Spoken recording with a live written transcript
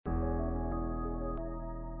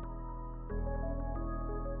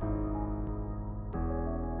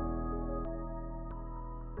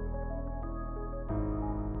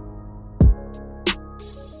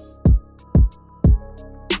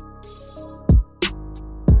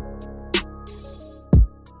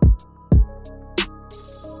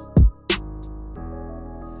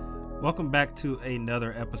Welcome back to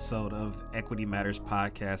another episode of Equity Matters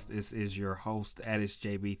Podcast. This is your host, Addis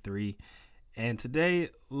JB3. And today,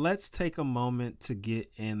 let's take a moment to get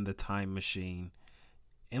in the time machine.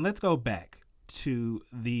 And let's go back to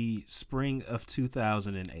the spring of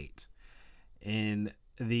 2008 in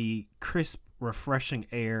the crisp, refreshing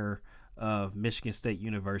air of Michigan State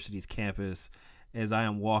University's campus as I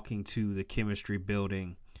am walking to the chemistry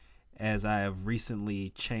building, as I have recently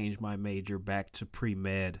changed my major back to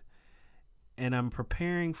pre-med. And I'm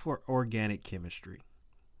preparing for organic chemistry.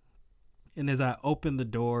 And as I open the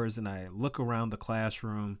doors and I look around the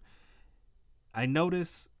classroom, I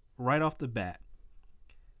notice right off the bat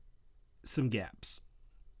some gaps.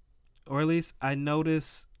 Or at least I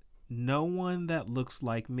notice no one that looks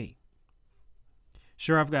like me.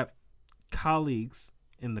 Sure, I've got colleagues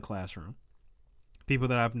in the classroom, people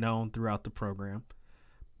that I've known throughout the program,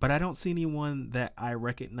 but I don't see anyone that I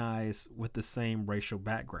recognize with the same racial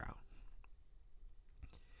background.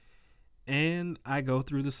 And I go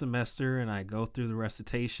through the semester and I go through the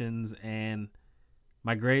recitations, and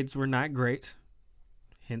my grades were not great.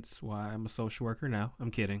 Hence why I'm a social worker now.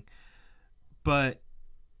 I'm kidding. But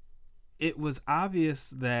it was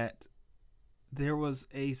obvious that there was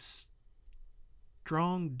a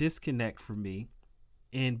strong disconnect for me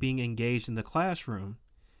in being engaged in the classroom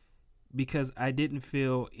because I didn't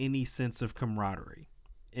feel any sense of camaraderie.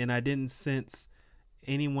 And I didn't sense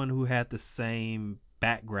anyone who had the same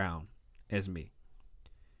background as me.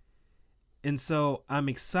 And so I'm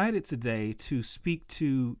excited today to speak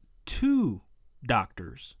to two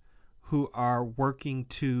doctors who are working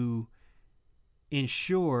to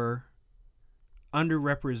ensure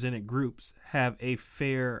underrepresented groups have a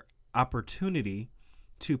fair opportunity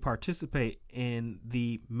to participate in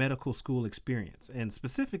the medical school experience. And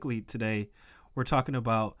specifically today, we're talking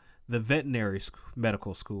about the veterinary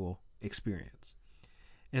medical school experience.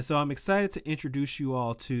 And so I'm excited to introduce you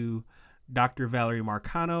all to Dr. Valerie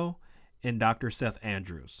Marcano and Dr. Seth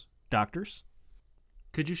Andrews. Doctors,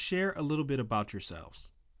 could you share a little bit about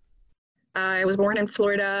yourselves? I was born in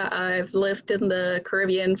Florida. I've lived in the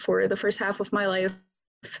Caribbean for the first half of my life.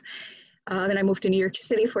 Then I moved to New York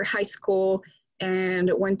City for high school and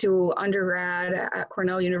went to undergrad at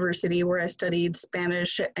Cornell University, where I studied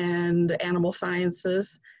Spanish and animal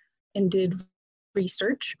sciences and did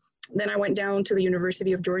research. Then I went down to the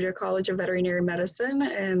University of Georgia College of Veterinary Medicine,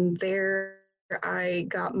 and there I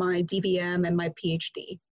got my DVM and my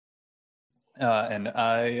PhD. And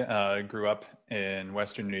I grew up in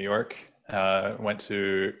Western New York, went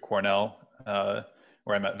to Cornell,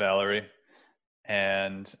 where I met Valerie.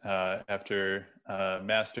 And after a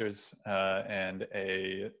master's and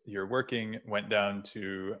a year working, went down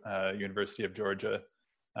to University of Georgia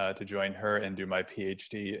to join her and do my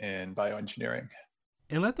PhD in bioengineering.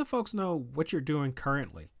 And let the folks know what you're doing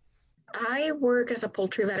currently. I work as a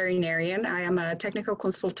poultry veterinarian. I am a technical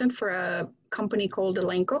consultant for a company called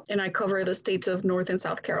Elanco, and I cover the states of North and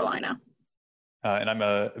South Carolina. And I'm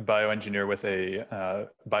a bioengineer with a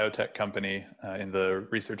biotech company in the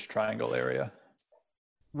Research Triangle area.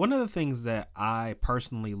 One of the things that I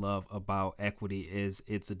personally love about equity is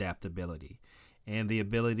its adaptability and the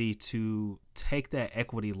ability to take that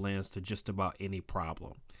equity lens to just about any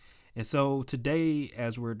problem. And so today,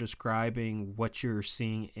 as we're describing what you're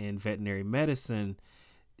seeing in veterinary medicine,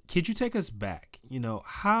 could you take us back?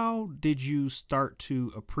 How did you start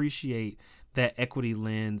to appreciate that equity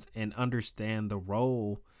lens and understand the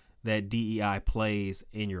role that DEI plays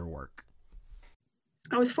in your work?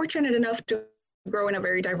 I was fortunate enough to grow in a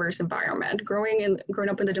very diverse environment. Growing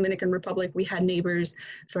up in the Dominican Republic, we had neighbors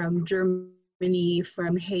from Germany,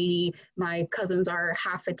 from Haiti. My cousins are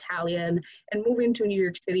half Italian. And moving to New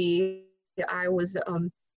York City, I was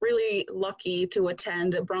really lucky to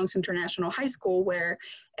attend Bronx International High School, where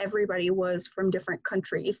everybody was from different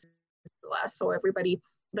countries. So everybody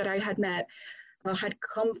that I had met had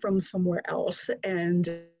come from somewhere else, and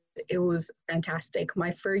it was fantastic.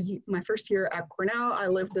 My first year at Cornell, I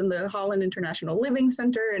lived in the Holland International Living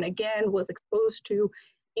Center, and again was exposed to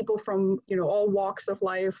people from all walks of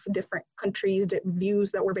life, different countries,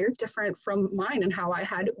 views that were very different from mine and how I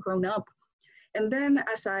had grown up. And then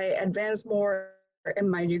as I advanced more in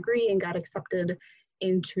my degree and got accepted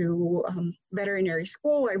into veterinary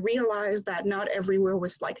school, I realized that not everywhere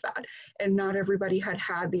was like that, and not everybody had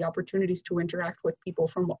had the opportunities to interact with people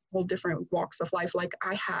from all different walks of life like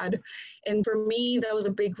I had. And for me, that was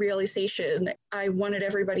a big realization. I wanted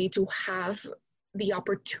everybody to have the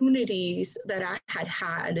opportunities that I had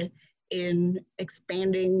had in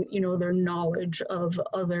expanding, their knowledge of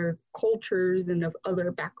other cultures and of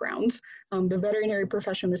other backgrounds. The veterinary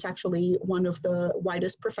profession is actually one of the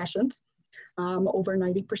whitest professions. over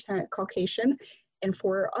 90% Caucasian. And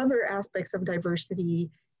for other aspects of diversity,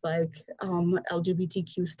 like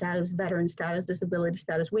LGBTQ status, veteran status, disability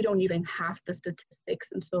status, we don't even have the statistics.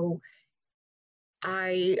 And so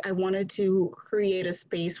I wanted to create a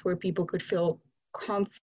space where people could feel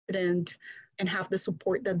confident and have the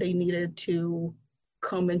support that they needed to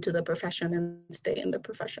come into the profession and stay in the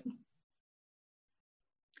profession.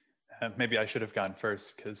 Maybe I should have gone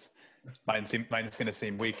first because mine's going to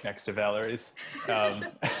seem weak next to Valerie's.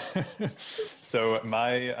 So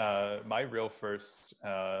my real first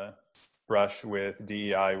brush with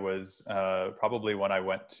DEI was probably when I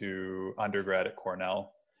went to undergrad at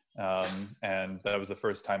Cornell. And that was the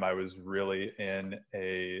first time I was really in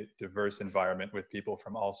a diverse environment with people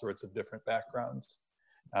from all sorts of different backgrounds,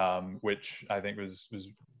 which I think was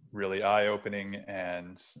really eye-opening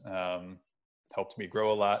and helped me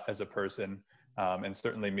grow a lot as a person. And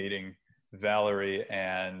certainly meeting Valerie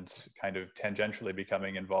and kind of tangentially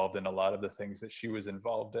becoming involved in a lot of the things that she was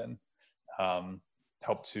involved in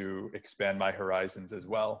helped to expand my horizons as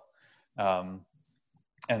well.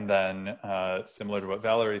 And then similar to what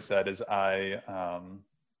Valerie said, as I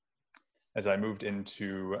moved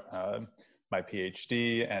into my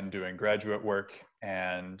PhD and doing graduate work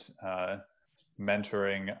and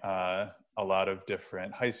mentoring a lot of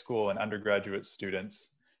different high school and undergraduate students,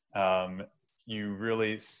 you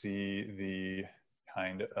really see the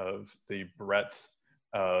kind of the breadth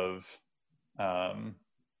of and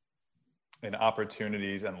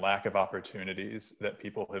opportunities and lack of opportunities that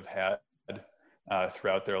people have had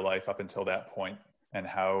throughout their life up until that point, and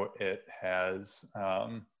how it has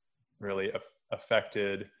really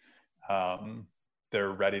affected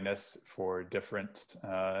their readiness for different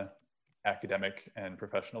academic and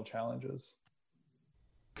professional challenges.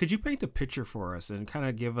 Could you paint the picture for us and kind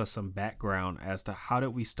of give us some background as to how did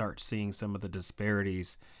we start seeing some of the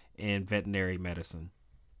disparities in veterinary medicine?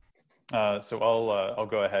 So I'll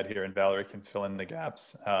go ahead here, and Valerie can fill in the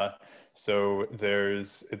gaps. So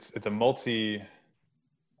there's a multi.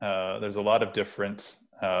 There's a lot of different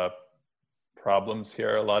problems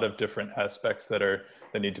here, a lot of different aspects that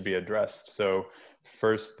need to be addressed. So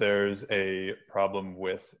first, there's a problem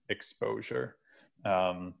with exposure.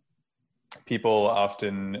 People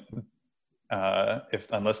often,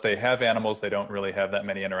 unless they have animals, they don't really have that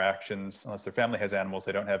many interactions. Unless their family has animals,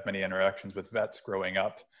 they don't have many interactions with vets growing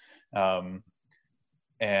up.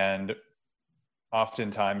 And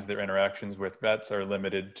oftentimes their interactions with vets are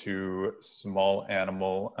limited to small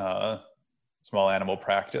animal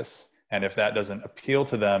practice. And if that doesn't appeal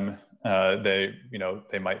to them,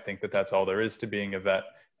 they might think that that's all there is to being a vet,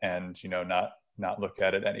 and not look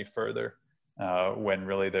at it any further. When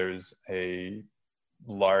really there's a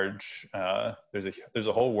large, there's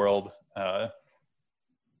a whole world,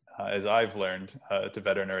 as I've learned, to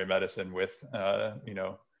veterinary medicine with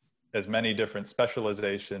as many different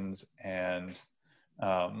specializations and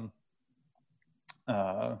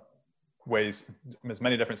ways, as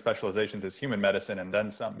many different specializations as human medicine, and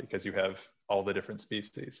then some, because you have all the different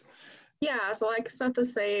species. Yeah, so like Seth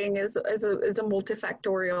is saying, is a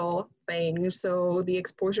multifactorial thing. So the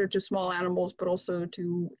exposure to small animals, but also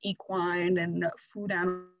to equine and food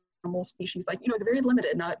animal species, it's very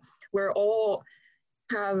limited. Not we're all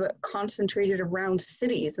have concentrated around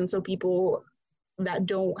cities, and so people that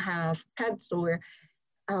don't have pets or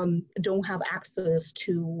don't have access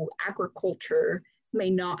to agriculture may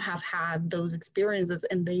not have had those experiences,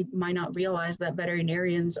 and they might not realize that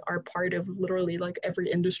veterinarians are part of literally every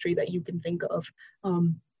industry that you can think of.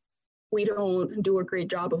 We don't do a great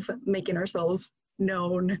job of making ourselves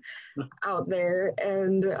known out there.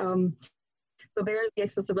 And so there's the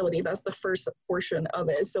accessibility. That's the first portion of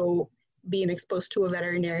it. So being exposed to a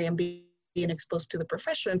veterinarian, being exposed to the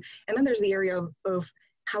profession. And then there's the area of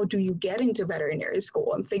how do you get into veterinary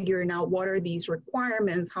school, and figuring out what are these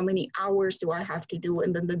requirements, how many hours do I have to do,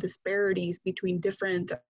 and then the disparities between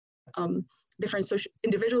different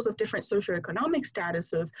individuals of different socioeconomic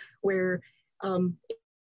statuses, where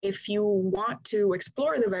if you want to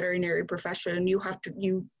explore the veterinary profession, you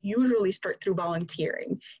usually start through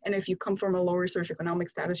volunteering. And if you come from a lower socioeconomic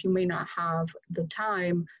status, you may not have the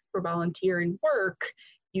time for volunteering work.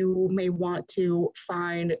 You may want to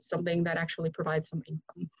find something that actually provides some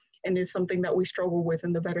income. And it's something that we struggle with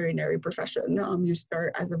in the veterinary profession. You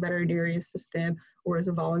start as a veterinary assistant or as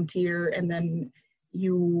a volunteer, and then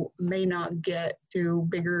you may not get to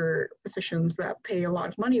bigger positions that pay a lot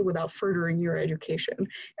of money without furthering your education.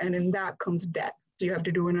 And in that comes debt. So you have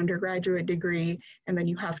to do an undergraduate degree, and then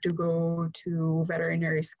you have to go to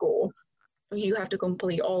veterinary school. you have to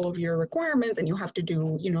complete all of your requirements and you have to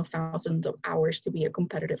do, thousands of hours to be a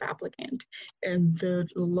competitive applicant. And the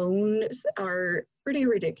loans are pretty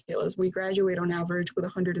ridiculous. We graduate on average with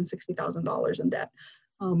 $160,000 in debt.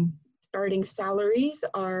 Starting salaries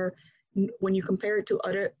are, when you compare it to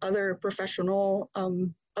other professional,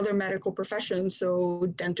 other medical professions, so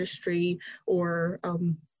dentistry or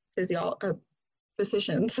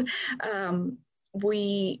physicians,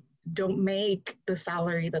 we don't make the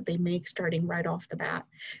salary that they make starting right off the bat.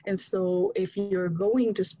 And so if you're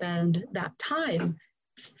going to spend that time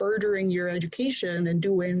furthering your education and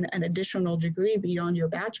doing an additional degree beyond your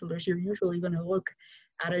bachelor's, you're usually going to look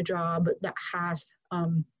at a job that has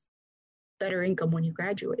better income when you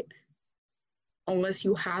graduate. Unless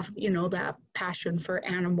you have, that passion for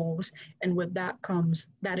animals, and with that comes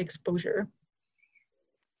that exposure.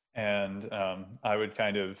 And I would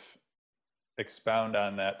kind of expound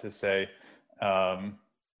on that to say the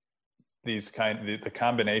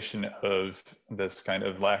combination of this kind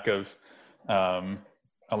of lack of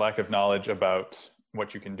knowledge about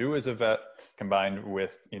what you can do as a vet, combined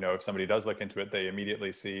with, if somebody does look into it, they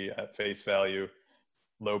immediately see at face value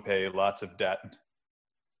low pay, lots of debt.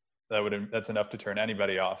 That's enough to turn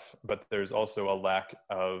anybody off. But there's also a lack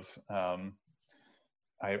of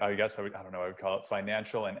I guess I would call it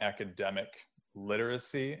financial and academic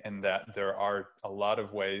literacy, in that there are a lot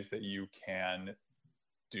of ways that you can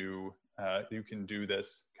do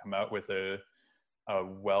this, come out with a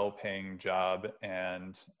well-paying job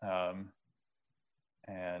and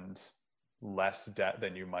less debt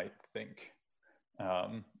than you might think.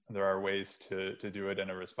 There are ways to do it in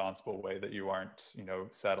a responsible way that you aren't,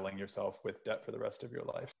 saddling yourself with debt for the rest of your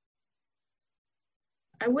life.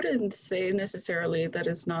 I wouldn't say necessarily that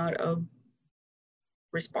it's not a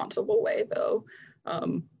responsible way, though.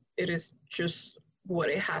 It is just what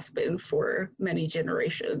it has been for many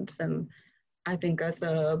generations. And I think as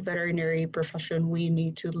a veterinary profession, we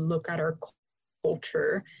need to look at our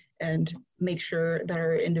culture and make sure that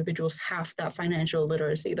our individuals have that financial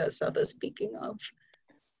literacy that Seth is speaking of.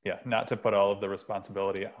 Yeah, not to put all of the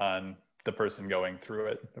responsibility on the person going through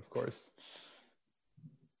it, of course.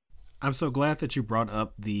 I'm so glad that you brought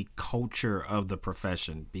up the culture of the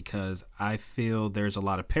profession, because I feel there's a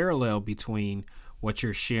lot of parallel between what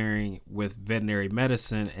you're sharing with veterinary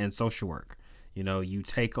medicine and social work. You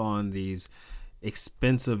take on these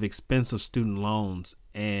expensive student loans,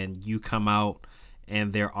 and you come out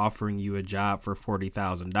and they're offering you a job for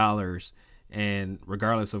 $40,000. And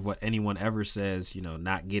regardless of what anyone ever says,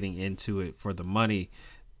 not getting into it for the money,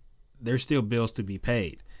 there's still bills to be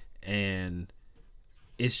paid. And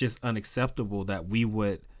it's just unacceptable that we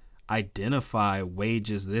would identify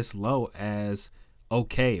wages this low as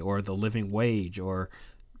okay, or the living wage, or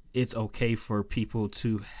it's okay for people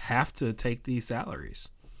to have to take these salaries.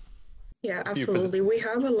 Yeah, absolutely. We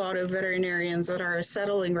have a lot of veterinarians that are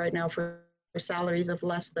settling right now for salaries of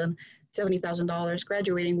less than $70,000,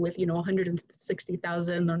 graduating with,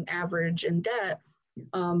 $160,000 on average in debt.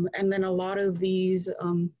 And then a lot of these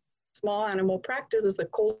small animal practices, the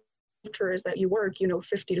culture is that you work,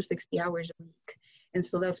 50 to 60 hours a week. And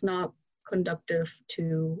so that's not conducive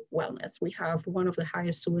to wellness. We have one of the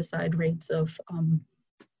highest suicide rates of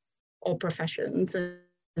all professions,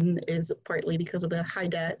 and is partly because of the high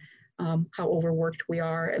debt, how overworked we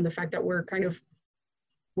are, and the fact that we're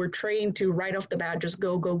trained to right off the bat just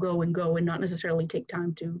go and not necessarily take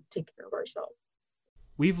time to take care of ourselves.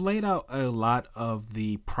 We've laid out a lot of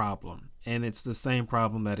the problem, and it's the same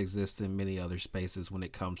problem that exists in many other spaces when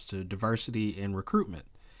it comes to diversity and recruitment.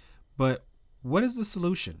 But what is the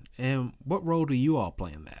solution, and what role do you all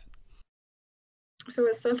play in that? So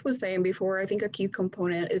as Seth was saying before, I think a key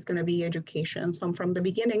component is going to be education. So I'm from the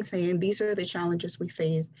beginning saying these are the challenges we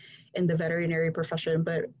face in the veterinary profession,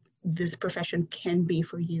 but this profession can be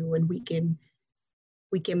for you, and we can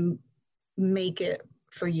make it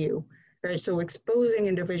for you, right? So exposing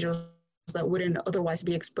individuals that wouldn't otherwise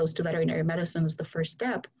be exposed to veterinary medicine is the first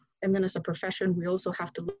step. And then as a profession, we also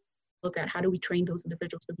have to look at how do we train those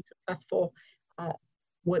individuals to be successful at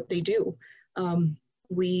what they do.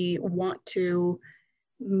 We want to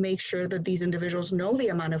make sure that these individuals know the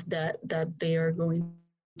amount of debt that they are going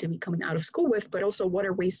to be coming out of school with, but also what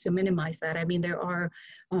are ways to minimize that. I mean, there are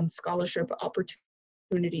scholarship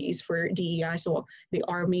opportunities for DEI. So the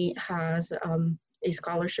Army has a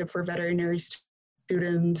scholarship for veterinary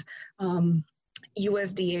students.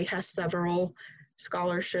 USDA has several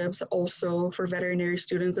scholarships also for veterinary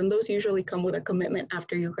students, and those usually come with a commitment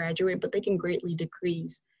after you graduate, but they can greatly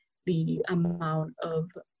decrease the amount of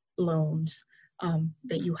loans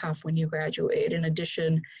that you have when you graduate. In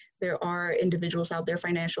addition, there are individuals out there,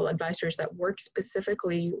 financial advisors that work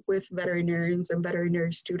specifically with veterinarians and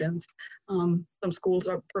veterinary students. Some schools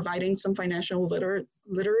are providing some financial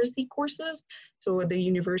literacy courses. So at the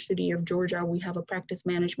University of Georgia, we have a practice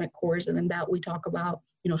management course, and in that we talk about,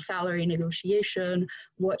 salary negotiation,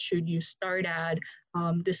 what should you start at,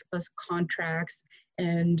 discuss contracts,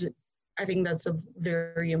 and I think that's a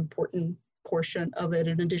very important portion of it,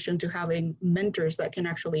 in addition to having mentors that can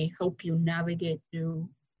actually help you navigate through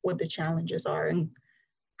what the challenges are and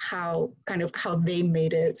how they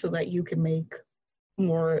made it so that you can make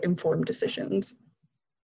more informed decisions.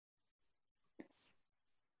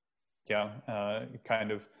 Yeah,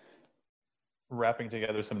 kind of wrapping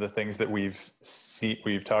together some of the things that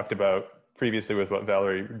we've talked about previously with what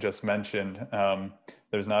Valerie just mentioned.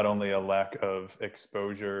 There's not only a lack of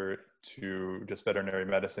exposure to just veterinary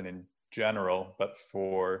medicine in general, but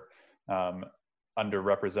for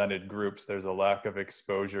underrepresented groups, there's a lack of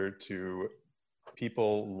exposure to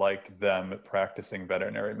people like them practicing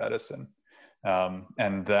veterinary medicine.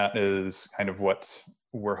 And that is kind of what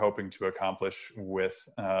we're hoping to accomplish with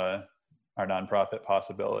our nonprofit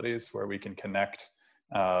Pawsibilities, where we can connect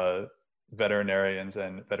veterinarians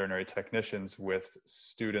and veterinary technicians with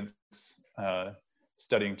students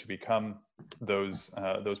studying to become those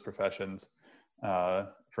professions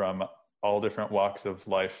from all different walks of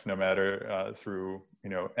life, no matter through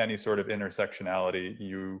any sort of intersectionality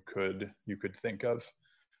you could think of.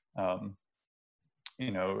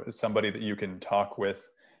 Somebody that you can talk with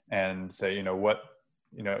and say,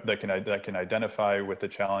 that can identify with the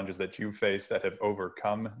challenges that you face, that have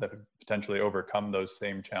potentially overcome those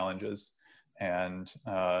same challenges, and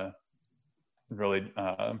really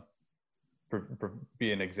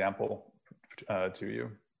be an example to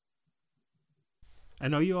you. I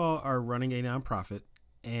know you all are running a nonprofit,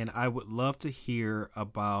 and I would love to hear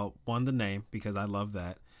about, one, the name, because I love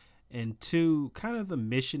that, and two, kind of the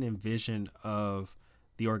mission and vision of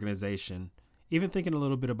the organization, even thinking a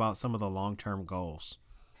little bit about some of the long-term goals.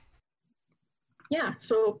 Yeah,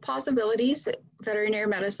 so Pawsibilities Veterinary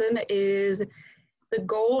Medicine is, the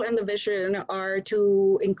goal and the vision are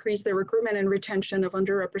to increase the recruitment and retention of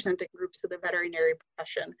underrepresented groups to the veterinary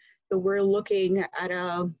profession. So we're looking at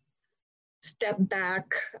a step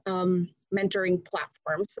back mentoring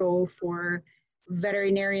platform. So for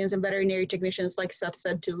veterinarians and veterinary technicians, like Seth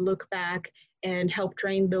said, to look back and help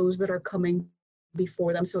train those that are coming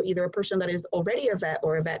before them. So either a person that is already a vet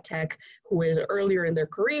or a vet tech who is earlier in their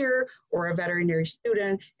career, or a veterinary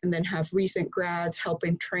student, and then have recent grads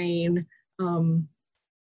helping train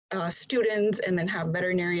students, and then have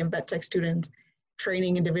veterinary and vet tech students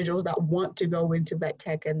training individuals that want to go into vet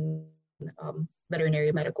tech and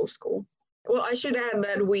veterinary medical school. Well, I should add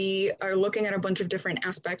that we are looking at a bunch of different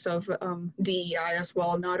aspects of DEI as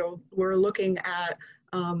well. We're looking at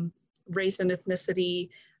race and ethnicity,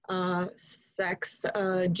 sex,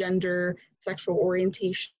 gender, sexual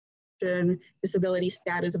orientation, disability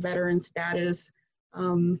status, veteran status,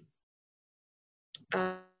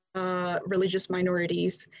 religious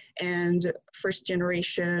minorities, and first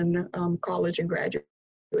generation college and graduate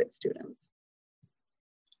students.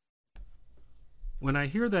 When I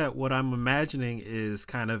hear that, what I'm imagining is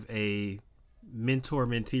kind of a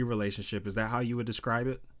mentor-mentee relationship. Is that how you would describe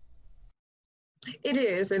it? It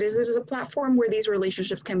is. It is a platform where these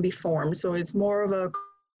relationships can be formed. So it's more of a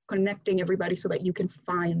connecting everybody so that you can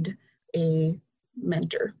find a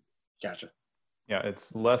mentor. Gotcha. Yeah,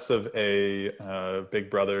 it's less of a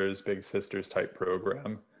big brothers, big sisters type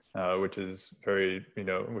program, which is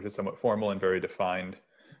which is somewhat formal and very defined,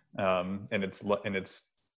 in its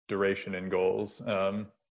duration and goals,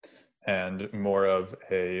 and more of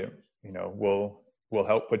a we'll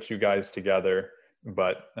help put you guys together,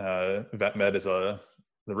 but vet med is the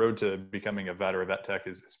road to becoming a vet or a vet tech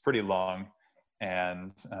is pretty long,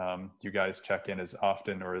 and you guys check in as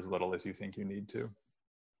often or as little as you think you need to.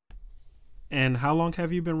 And how long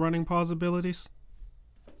have you been running Pawsibilities?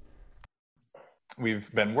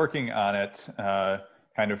 We've been working on it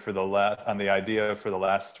kind of on the idea for the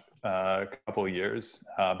last couple of years,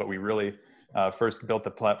 but we really first built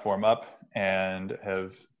the platform up and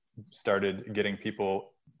have started getting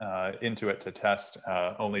people into it to test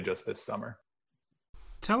only just this summer.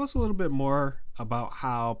 Tell us a little bit more about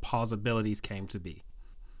how Pawsibilities came to be.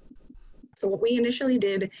 So what we initially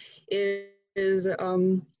did is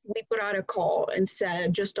we put out a call and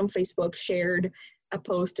said, just on Facebook, shared a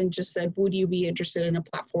post and just said, would you be interested in a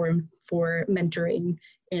platform for mentoring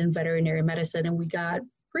in veterinary medicine? And we got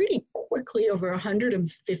pretty quickly over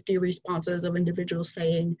 150 responses of individuals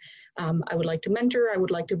saying, I would like to mentor, I would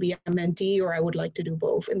like to be a mentee, or I would like to do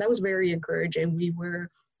both. And that was very encouraging. We were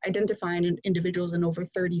identifying individuals in over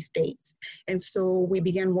 30 states. And so we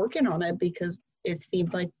began working on it because it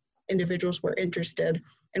seemed like individuals were interested.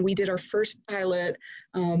 And we did our first pilot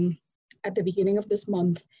at the beginning of this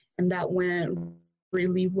month, and that went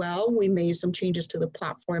really well. We made some changes to the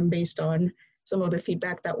platform based on some of the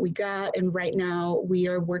feedback that we got. And right now we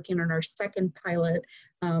are working on our second pilot,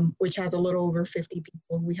 which has a little over 50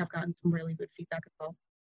 people. We have gotten some really good feedback as well.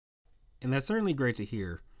 And that's certainly great to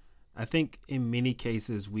hear. I think in many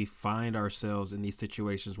cases we find ourselves in these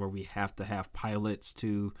situations where we have to have pilots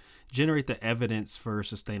to generate the evidence for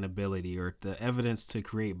sustainability or the evidence to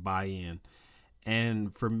create buy-in.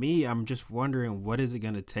 And for me, I'm just wondering, what is it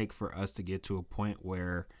going to take for us to get to a point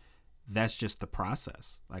where that's just the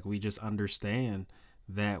process? Like, we just understand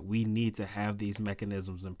that we need to have these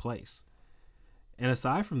mechanisms in place. And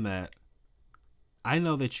aside from that, I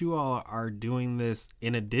know that you all are doing this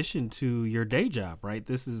in addition to your day job, right?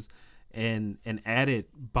 This is an added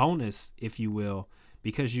bonus, if you will,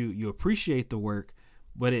 because you appreciate the work,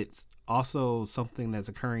 but it's also something that's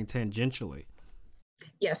occurring tangentially.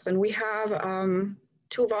 Yes, and we have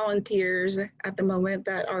 2 volunteers at the moment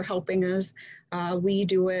that are helping us. We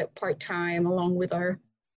do it part-time along with our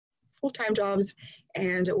full-time jobs,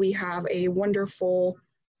 and we have a wonderful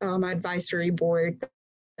advisory board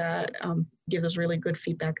that gives us really good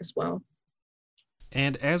feedback as well.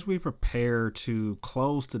 And as we prepare to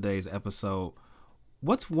close today's episode,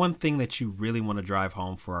 what's one thing that you really want to drive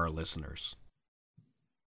home for our listeners?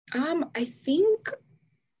 I think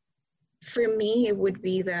for me, it would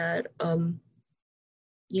be that,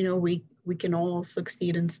 we can all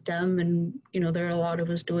succeed in STEM, and, there are a lot of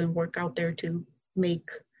us doing work out there to make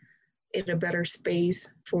it a better space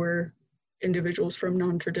for individuals from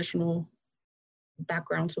non-traditional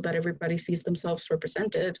backgrounds so that everybody sees themselves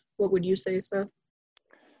represented. What would you say, Seth?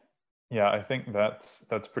 Yeah, I think that's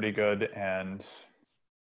pretty good, and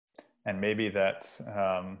maybe that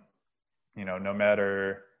no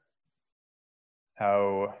matter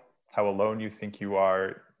how alone you think you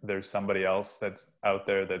are, there's somebody else that's out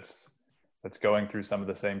there that's going through some of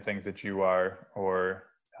the same things that you are, or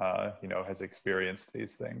has experienced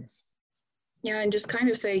these things. Yeah, and just kind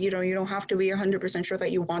of say, you don't have to be 100% sure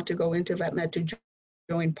that you want to go into vet med to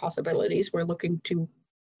join Pawsibilities. We're looking to,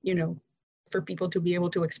 for people to be able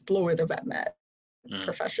to explore the vet med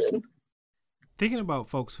profession. Thinking about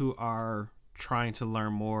folks who are trying to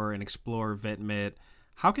learn more and explore vet med,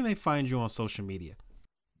 how can they find you on social media?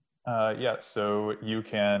 So you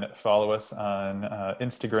can follow us on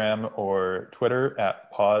Instagram or Twitter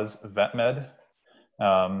at PawsVetMed,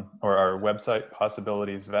 or our website,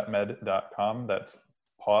 Pawsibilitiesvetmed.com. That's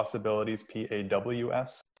Pawsibilities,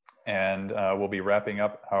 P-A-W-S. And we'll be wrapping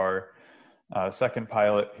up our second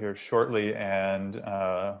pilot here shortly, and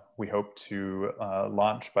we hope to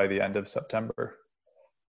launch by the end of September.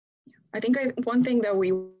 I think one thing that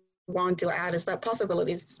we want to add is that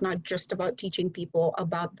Pawsibilities is not just about teaching people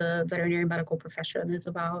about the veterinary medical profession. It's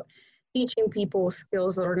about teaching people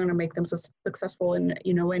skills that are going to make them successful in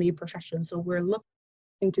any profession. So we're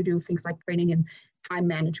looking to do things like training in time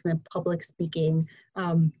management, public speaking,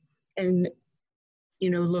 and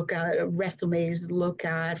look at resumes, look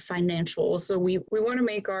at financials. So we want to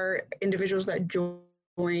make our individuals that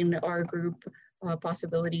join our group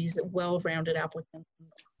Pawsibilities well-rounded applicants.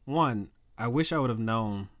 One, I wish I would have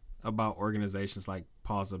known about organizations like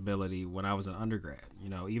Pawsibility when I was an undergrad.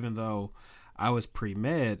 Even though I was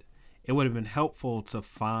pre-med, it would have been helpful to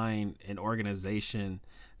find an organization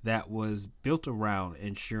that was built around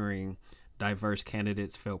ensuring diverse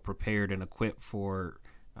candidates felt prepared and equipped for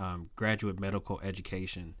graduate medical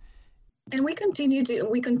education. And we continue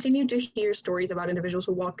to hear stories about individuals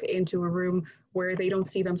who walk into a room where they don't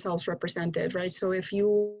see themselves represented, right? So if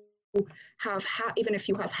you have even if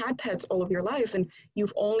you have had pets all of your life and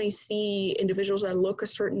you've only see individuals that look a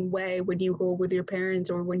certain way when you go with your parents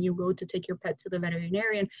or when you go to take your pet to the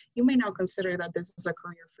veterinarian, you may not consider that this is a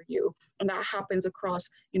career for you. And that happens across,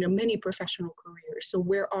 many professional careers. So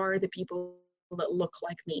where are the people that look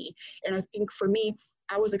like me? And I think for me,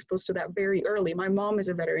 I was exposed to that very early. My mom is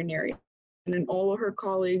a veterinarian, and all of her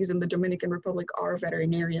colleagues in the Dominican Republic are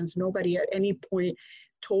veterinarians. Nobody at any point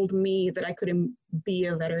told me that I couldn't be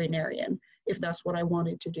a veterinarian if that's what I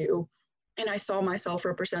wanted to do. And I saw myself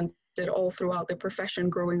represented all throughout the profession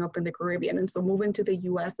growing up in the Caribbean. And so moving to the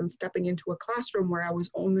US and stepping into a classroom where I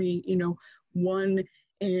was only, one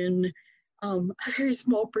in a very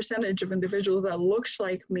small percentage of individuals that looked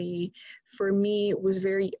like me, for me was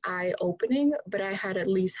very eye-opening, but I had at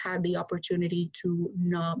least had the opportunity to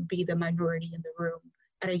not be the minority in the room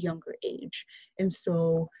at a younger age. And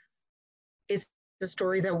so it's a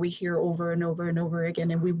story that we hear over and over and over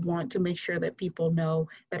again. And we want to make sure that people know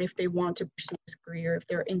that if they want to pursue this career, if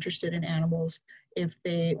they're interested in animals, if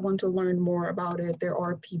they want to learn more about it, there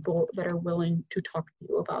are people that are willing to talk to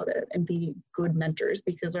you about it and be good mentors,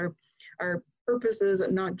 because our purpose is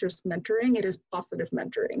not just mentoring, it is positive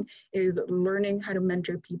mentoring. It is learning how to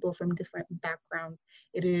mentor people from different backgrounds.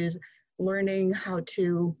 It is learning how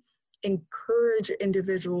to encourage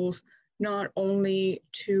individuals not only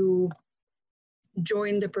to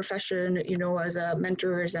join the profession, you know, as a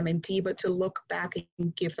mentor or as a mentee, but to look back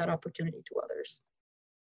and give that opportunity to others.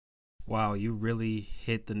 Wow, you really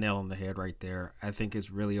hit the nail on the head right there. I think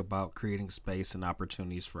it's really about creating space and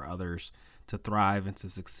opportunities for others to thrive and to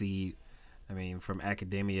succeed. I mean, from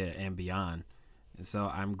academia and beyond. And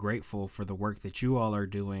so I'm grateful for the work that you all are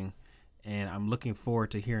doing. And I'm looking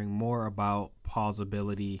forward to hearing more about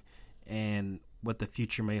Pawsibility and what the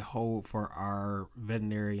future may hold for our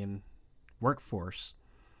veterinarian workforce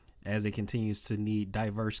as it continues to need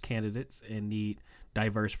diverse candidates and need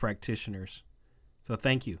diverse practitioners. So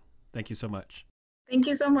thank you. Thank you so much. Thank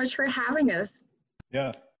you so much for having us.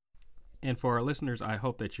 Yeah. And for our listeners, I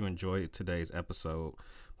hope that you enjoyed today's episode.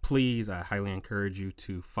 Please, I highly encourage you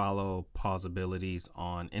to follow Pawsibilities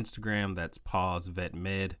on Instagram. That's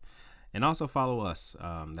PawsVetMed. And also follow us.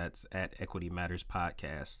 That's at Equity Matters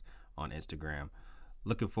Podcast on Instagram.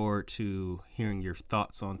 Looking forward to hearing your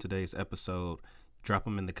thoughts on today's episode. Drop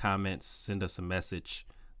them in the comments. Send us a message.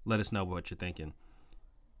 Let us know what you're thinking.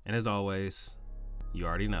 And as always, you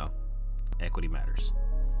already know, Equity Matters.